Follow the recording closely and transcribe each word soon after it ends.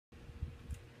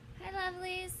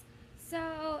lovelies.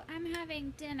 So I'm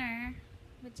having dinner,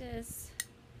 which is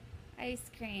ice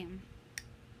cream.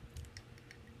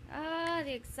 Ah,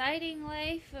 the exciting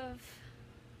life of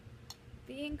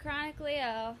being chronically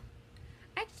ill.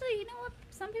 Actually, you know what?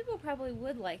 Some people probably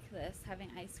would like this, having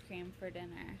ice cream for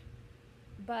dinner.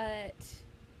 But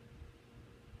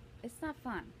it's not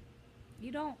fun.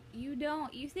 You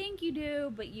think you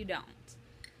do, but you don't.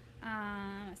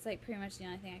 It's like pretty much the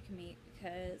only thing I can make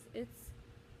because it's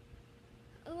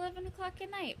 11 o'clock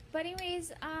at night. But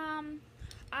anyways,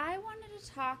 I wanted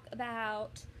to talk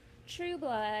about True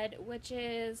Blood, which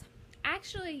is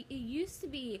actually, it used to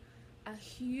be a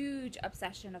huge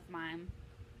obsession of mine.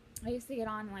 I used to get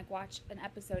on and like watch an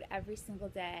episode every single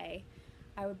day.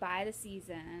 I would buy the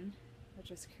season, which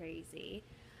was crazy.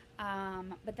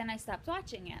 But then I stopped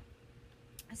watching it.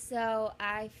 So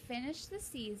I finished the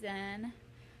season.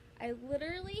 I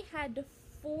literally had to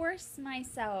force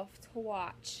myself to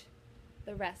watch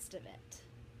the rest of it.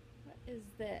 What is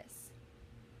this?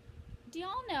 Do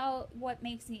y'all know what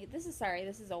makes me, this is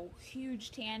a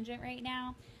huge tangent right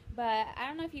now, but I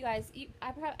don't know if you guys,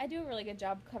 I do a really good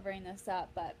job covering this up,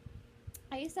 but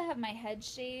I used to have my head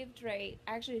shaved, right?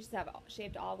 I actually used to have it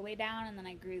shaved all the way down, and then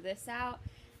I grew this out,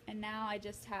 and now I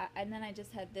just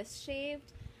had this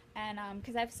shaved, and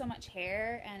because I have so much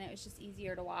hair, and it was just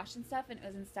easier to wash and stuff, and it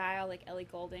was in style, like Ellie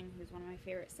Goulding, who's one of my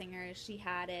favorite singers, she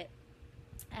had it,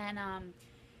 and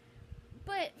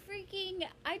but freaking,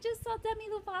 I just saw Demi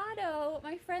Lovato.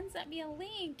 My friend sent me a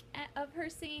link of her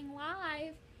singing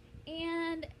live,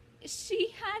 and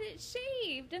she had it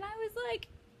shaved, and I was like,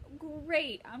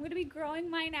 great, I'm gonna be growing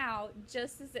mine out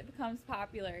just as it becomes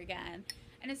popular again.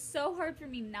 And it's so hard for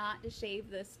me not to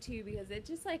shave this too, because it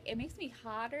just like, it makes me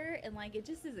hotter, and like it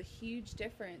just is a huge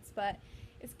difference. But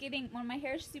it's getting, when my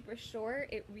hair is super short,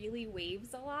 it really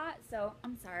waves a lot. So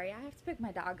I'm sorry, I have to pick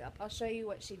my dog up. I'll show you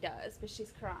what she does, but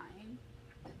she's crying.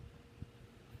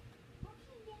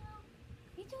 Okay, now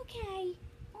it's okay.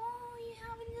 Oh, you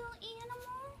have a little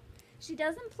animal? She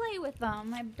doesn't play with them.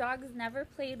 My dog has never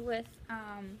played with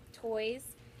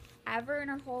toys ever in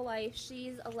her whole life.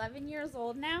 She's 11 years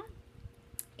old now,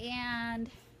 and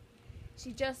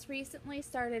she just recently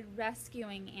started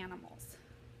rescuing animals.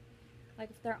 Like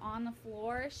if they're on the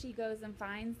floor, she goes and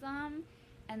finds them,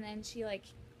 and then she like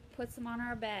puts them on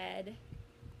our bed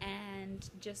and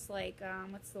just like,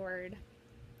 what's the word?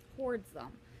 Hoards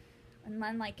them. And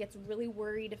then like gets really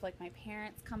worried if like my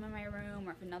parents come in my room,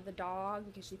 or if another dog,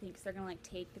 because she thinks they're gonna like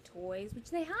take the toys,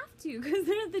 which they have to because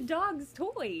they're the dog's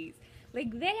toys.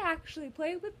 Like they actually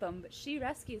play with them, but she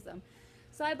rescues them.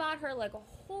 So I bought her like a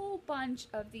whole bunch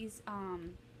of these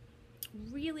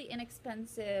really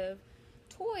inexpensive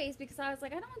toys, because I was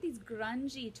like, I don't want these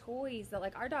grungy toys that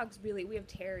like, our dogs really, we have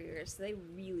terriers, so they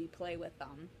really play with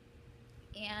them.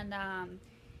 And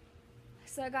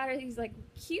so I got her these like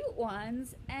cute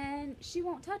ones, and she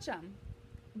won't touch them.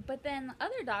 But then the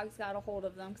other dogs got a hold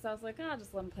of them, because I was like, oh, I'll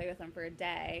just let them play with them for a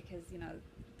day, because you know,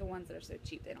 the ones that are so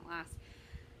cheap, they don't last.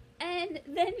 And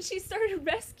then she started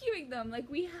rescuing them. Like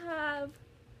we have,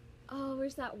 oh,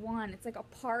 where's that one? It's like a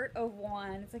part of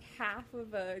one. It's like half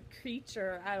of a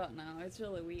creature. I don't know. It's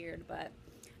really weird, but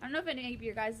I don't know if any of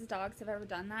your guys' dogs have ever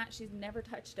done that. She's never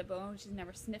touched a bone. She's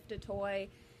never sniffed a toy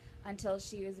until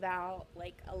she was about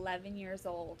like 11 years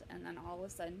old, and then all of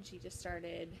a sudden she just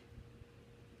started,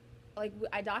 like,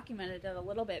 I documented it a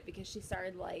little bit because she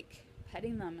started like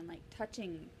petting them and like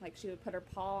touching, like she would put her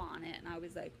paw on it, and I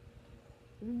was like,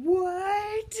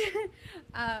 what?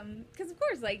 Because of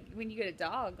course, like when you get a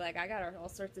dog, like I got her all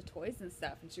sorts of toys and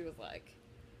stuff, and she was like,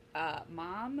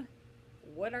 Mom,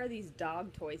 what are these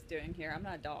dog toys doing here? I'm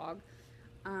not a dog.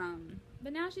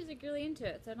 But now she's like really into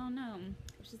it, so I don't know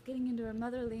if she's getting into her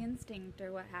motherly instinct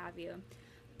or what have you.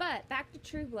 But back to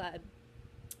True Blood.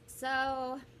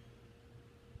 So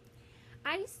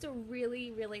I used to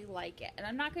really, really like it, and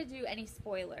I'm not going to do any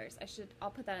spoilers. I'll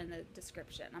put that in the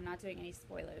description. I'm not doing any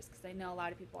spoilers because I know a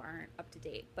lot of people aren't up to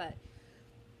date, but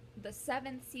the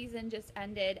 7th season just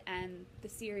ended, and the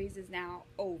series is now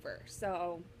over,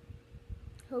 so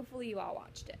hopefully you all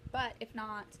watched it. But if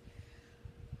not,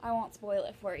 I won't spoil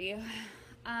it for you.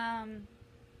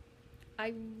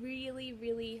 I really,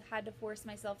 really had to force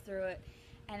myself through it,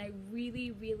 and I really,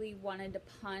 really wanted to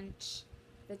punch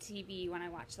the TV when I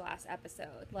watched the last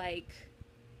episode. Like,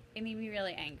 it made me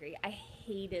really angry. I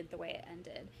hated the way it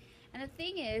ended. And the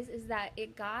thing is that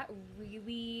it got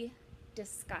really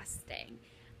disgusting.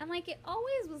 And like, it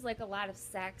always was like a lot of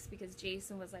sex, because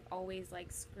Jason was like always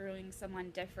like screwing someone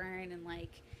different, and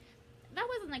like, that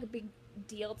wasn't like a big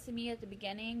deal to me at the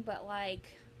beginning, but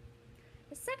like,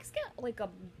 the sex got like a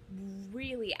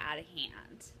really out of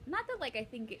hand. Not that like I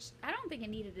don't think it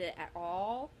needed it at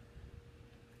all.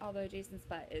 Although Jason's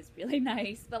butt is really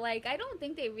nice, but like I don't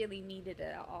think they really needed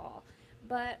it at all.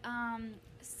 But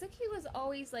Suki was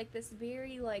always like this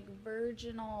very like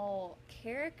virginal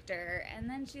character, and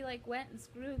then she like went and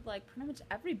screwed like pretty much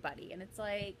everybody, and it's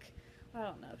like, well, I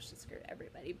don't know if she screwed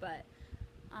everybody, but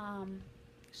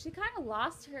she kind of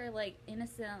lost her like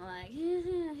innocent like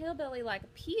hillbilly like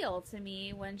appeal to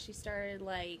me when she started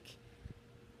like.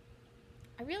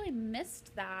 I really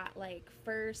missed that like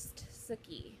first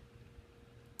Suki,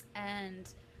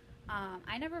 and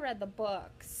I never read the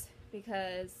books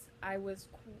because I was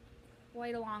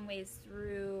quite a long ways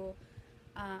through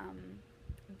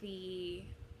the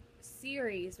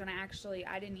series when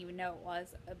I didn't even know it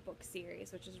was a book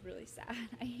series, which is really sad.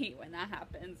 I hate when that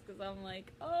happens because I'm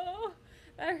like, oh,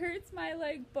 that hurts my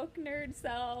like book nerd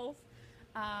self.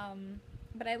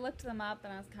 But I looked them up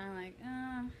and I was kind of like,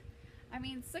 I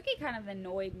mean, Suki kind of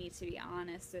annoyed me, to be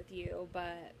honest with you,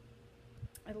 but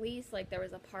at least like there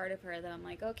was a part of her that I'm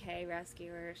like, okay,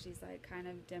 rescue her. She's like kind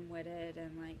of dim-witted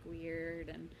and like weird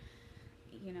and,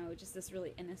 you know, just this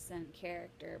really innocent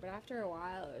character. But after a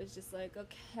while it was just like,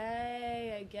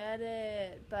 okay, I get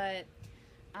it. But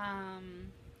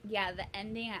yeah, the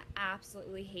ending, I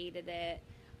absolutely hated it.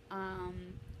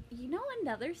 You know,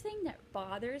 another thing that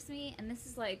bothers me, and this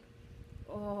is like,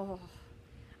 oh,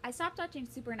 I stopped watching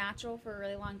Supernatural for a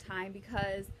really long time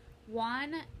because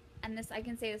one, and this I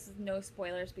can say this is no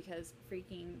spoilers because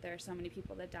freaking there are so many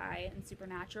people that die in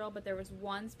Supernatural, but there was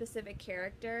one specific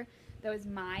character that was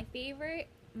my favorite.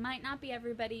 Might not be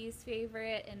everybody's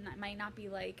favorite, and it might not be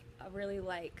like a really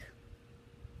like,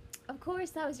 of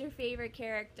course that was your favorite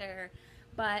character,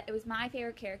 but it was my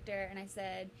favorite character, and I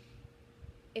said,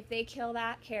 if they kill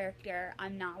that character,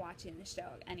 I'm not watching the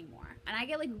show anymore. And I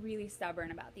get like really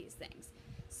stubborn about these things.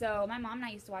 So my mom and I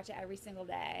used to watch it every single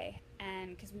day, and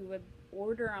because we would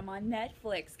order them on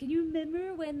Netflix. Can you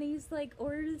remember when they used to like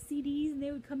order the CDs and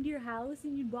they would come to your house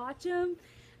and you'd watch them?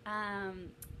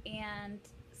 And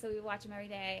so we would watch them every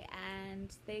day,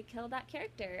 and they killed that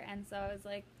character, and so I was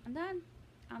like, I'm done,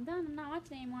 I'm not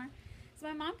watching anymore. So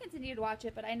my mom continued to watch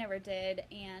it, but I never did,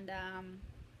 and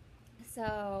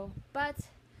but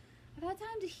I've had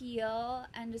time to heal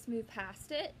and just move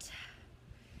past it,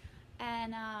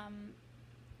 and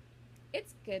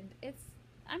it's good.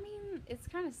 I mean, it's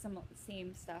kind of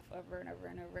same stuff over and over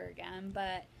and over again,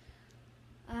 but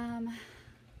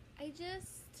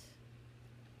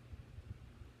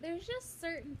there's just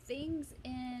certain things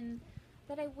in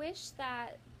that I wish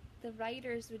that the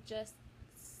writers would just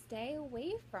stay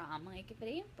away from. Like, if it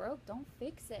ain't broke, don't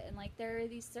fix it. And like, there are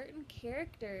these certain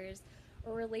characters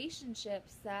or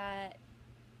relationships that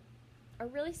are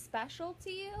really special to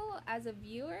you as a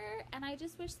viewer, and I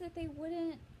just wish that they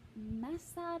wouldn't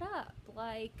mess that up.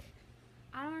 Like,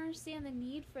 I don't understand the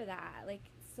need for that. Like,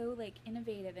 it's so like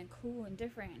innovative and cool and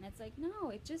different, and it's like,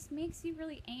 no, it just makes you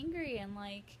really angry. And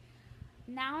like,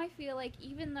 now I feel like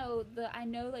even though I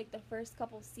know like the first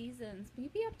couple seasons,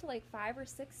 maybe up to like 5 or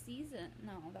 6 seasons,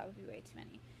 no, that would be way too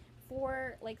many,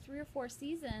 for like 3 or 4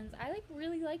 seasons, I like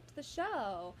really liked the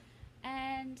show.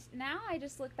 And now I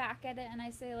just look back at it and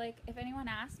I say, like, if anyone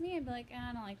asked me, I'd be like,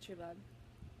 I don't like True Blood.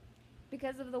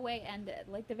 Because of the way it ended,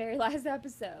 like the very last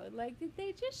episode. Like,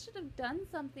 they just should have done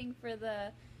something for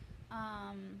the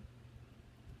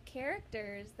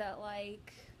characters that,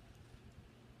 like,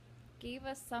 gave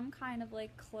us some kind of,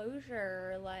 like,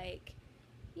 closure. Like,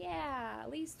 yeah, at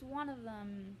least one of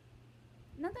them.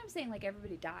 Not that I'm saying, like,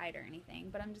 everybody died or anything,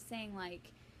 but I'm just saying,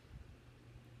 like,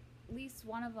 at least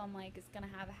one of them like is gonna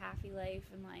have a happy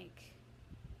life, and like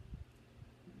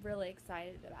really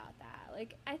excited about that.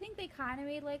 Like, I think they kind of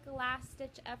made like a last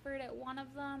ditch effort at one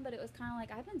of them, but it was kind of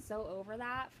like, I've been so over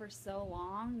that for so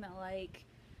long that like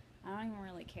I don't even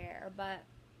really care. But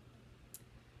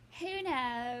who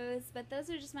knows? But those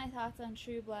are just my thoughts on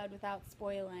True Blood without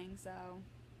spoiling. So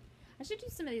I should do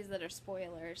some of these that are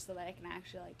spoilers so that I can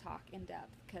actually like talk in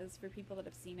depth, because for people that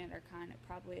have seen it are kind of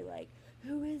probably like,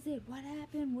 who is it? What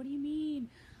happened? What do you mean?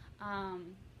 My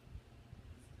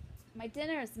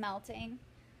dinner is melting,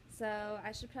 so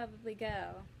I should probably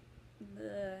go.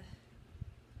 Ugh.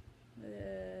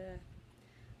 Ugh.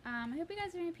 I hope you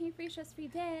guys are having a pain-free, stress-free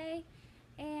day,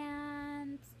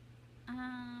 and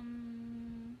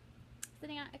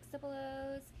sending out X double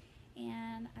O's,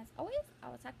 and as always, I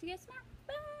will talk to you guys tomorrow.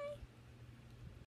 Bye!